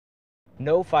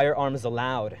No firearms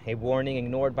allowed, a warning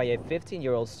ignored by a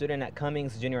 15-year-old student at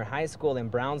Cummings Junior High School in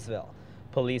Brownsville.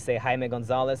 Police say Jaime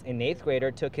Gonzalez, an 8th grader,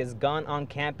 took his gun on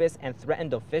campus and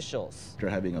threatened officials. After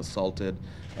having assaulted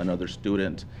another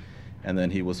student, and then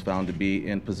he was found to be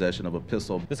in possession of a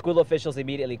pistol. The school officials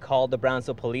immediately called the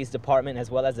Brownsville Police Department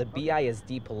as well as the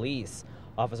BISD police.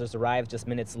 Officers arrived just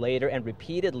minutes later and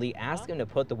repeatedly asked him to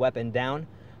put the weapon down,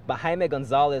 but Jaime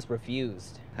Gonzalez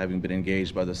refused. Having been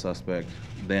engaged by the suspect,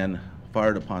 then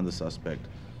fired upon the suspect,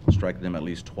 striking him at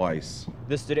least twice.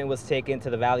 The student was taken to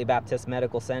the Valley Baptist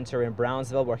Medical Center in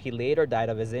Brownsville, where he later died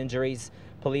of his injuries.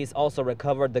 Police also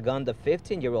recovered the gun the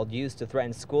 15-year-old used to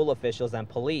threaten school officials and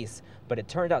police, but it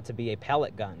turned out to be a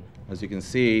pellet gun. As you can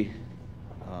see,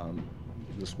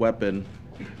 this weapon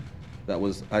that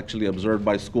was actually observed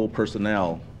by school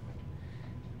personnel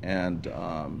and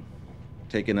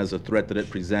taken as a threat that it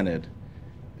presented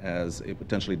as a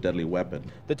potentially deadly weapon.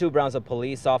 The two Brownsville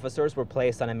police officers were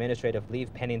placed on administrative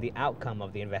leave pending the outcome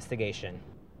of the investigation.